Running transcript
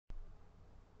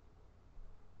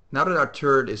Now that our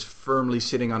turret is firmly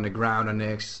sitting on the ground and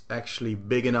is actually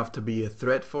big enough to be a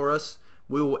threat for us,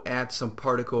 we will add some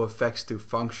particle effects to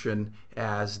function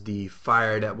as the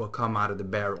fire that will come out of the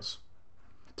barrels.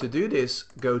 To do this,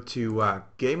 go to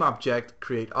Game Object,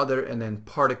 Create Other, and then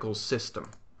Particle System.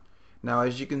 Now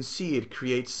as you can see, it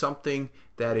creates something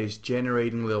that is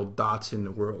generating little dots in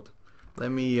the world.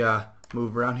 Let me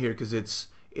move around here because it's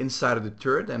inside of the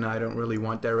turret and I don't really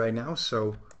want that right now,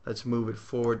 so let's move it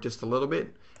forward just a little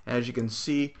bit. And as you can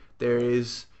see, there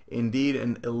is indeed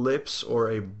an ellipse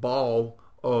or a ball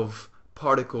of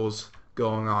particles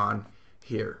going on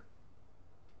here.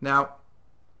 Now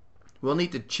we'll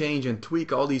need to change and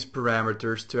tweak all these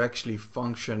parameters to actually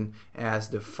function as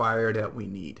the fire that we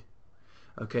need.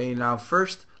 Okay, now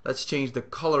first let's change the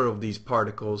color of these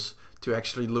particles to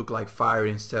actually look like fire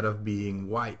instead of being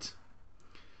white.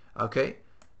 Okay,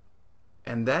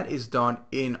 and that is done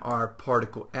in our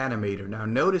particle animator. Now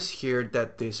notice here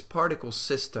that this particle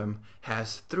system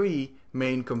has three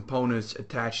main components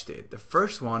attached to it. The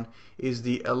first one is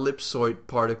the ellipsoid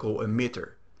particle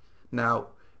emitter. Now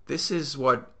this is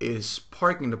what is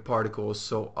sparking the particles,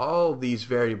 so all these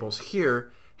variables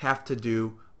here have to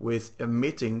do with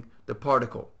emitting the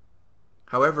particle.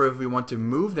 However, if we want to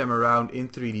move them around in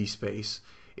 3D space,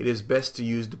 it is best to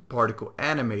use the particle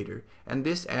animator, and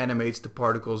this animates the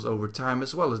particles over time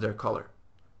as well as their color.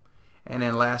 And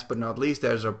then last but not least,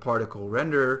 there's our particle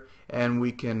renderer, and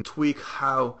we can tweak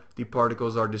how the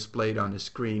particles are displayed on the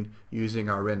screen using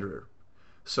our renderer.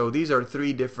 So these are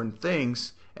three different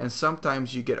things, and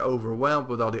sometimes you get overwhelmed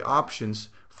with all the options.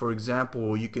 For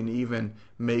example, you can even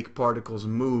make particles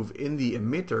move in the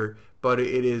emitter, but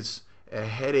it is a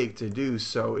headache to do,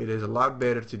 so it is a lot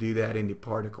better to do that in the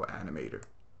particle animator.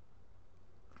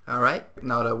 Alright,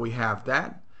 now that we have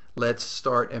that, let's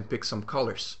start and pick some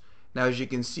colors. Now as you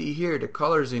can see here, the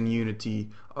colors in Unity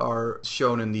are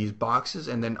shown in these boxes,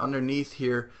 and then underneath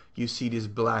here you see this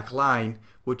black line,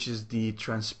 which is the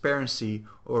transparency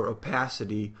or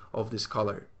opacity of this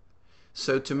color.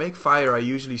 So to make fire, I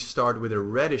usually start with a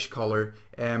reddish color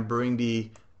and bring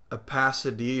the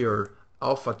opacity or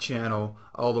alpha channel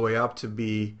all the way up to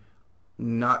be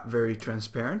not very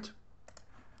transparent.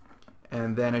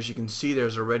 And then as you can see,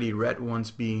 there's already red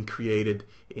ones being created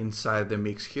inside the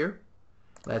mix here.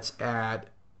 Let's add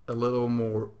a little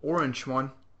more orange one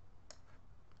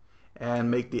and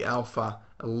make the alpha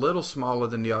a little smaller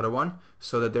than the other one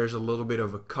so that there's a little bit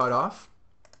of a cutoff.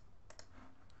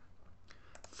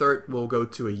 Third, we'll go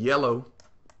to a yellow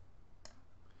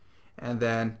and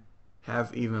then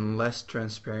have even less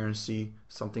transparency,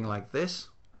 something like this.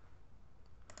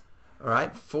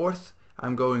 Alright, fourth,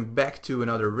 I'm going back to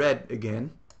another red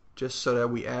again, just so that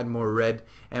we add more red.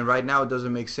 And right now it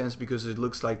doesn't make sense because it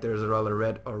looks like there's a lot of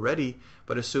red already,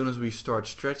 but as soon as we start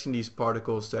stretching these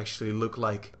particles to actually look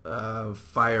like a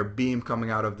fire beam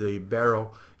coming out of the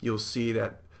barrel, you'll see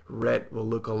that red will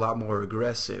look a lot more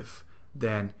aggressive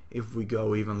than if we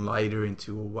go even lighter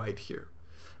into a white here.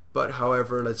 But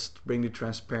however, let's bring the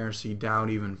transparency down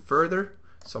even further,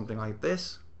 something like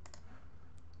this.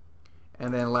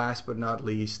 And then last but not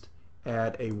least,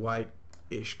 add a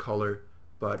white-ish color,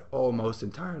 but almost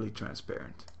entirely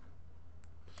transparent.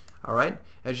 Alright,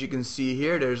 as you can see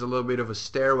here, there's a little bit of a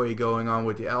stairway going on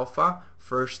with the alpha.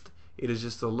 First, it is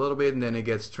just a little bit, and then it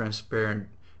gets transparent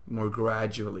more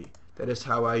gradually. That is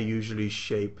how I usually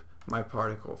shape my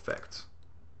particle effects.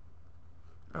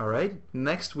 Alright,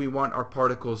 next we want our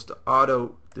particles to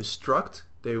auto-destruct.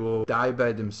 They will die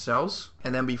by themselves.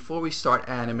 And then before we start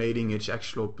animating its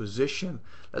actual position,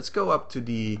 let's go up to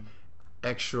the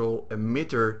actual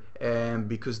emitter, and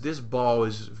because this ball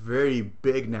is very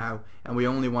big now and we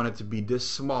only want it to be this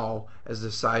small as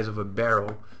the size of a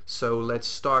barrel, so let's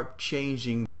start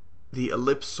changing the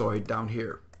ellipsoid down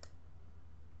here.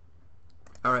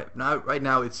 Alright, now right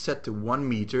now it's set to 1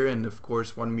 meter, and of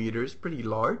course 1 meter is pretty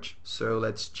large, so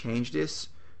let's change this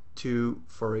to,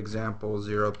 for example,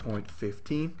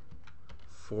 0.15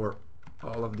 for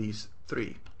all of these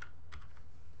three.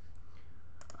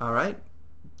 Alright,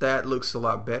 that looks a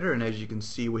lot better, and as you can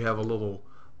see we have a little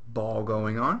ball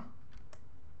going on.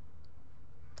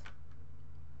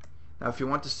 Now if you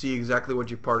want to see exactly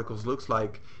what your particles looks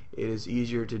like, it is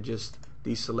easier to just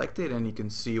deselect it and you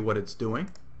can see what it's doing.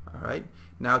 Alright,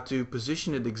 now to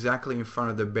position it exactly in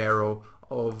front of the barrel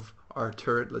of our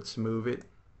turret, let's move it.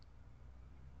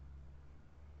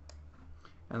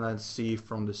 And let's see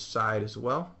from the side as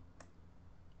well.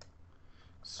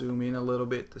 Zoom in a little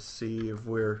bit to see if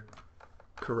we're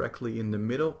correctly in the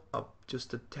middle, up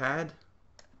just a tad.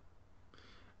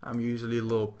 I'm usually a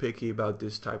little picky about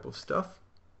this type of stuff.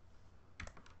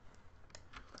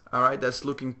 Alright, that's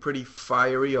looking pretty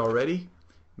fiery already.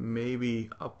 maybe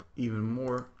up even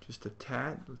more, just a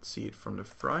tad. Let's see it from the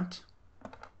front.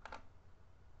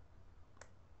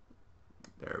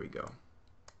 There we go.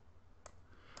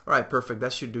 Alright, perfect.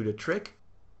 That should do the trick.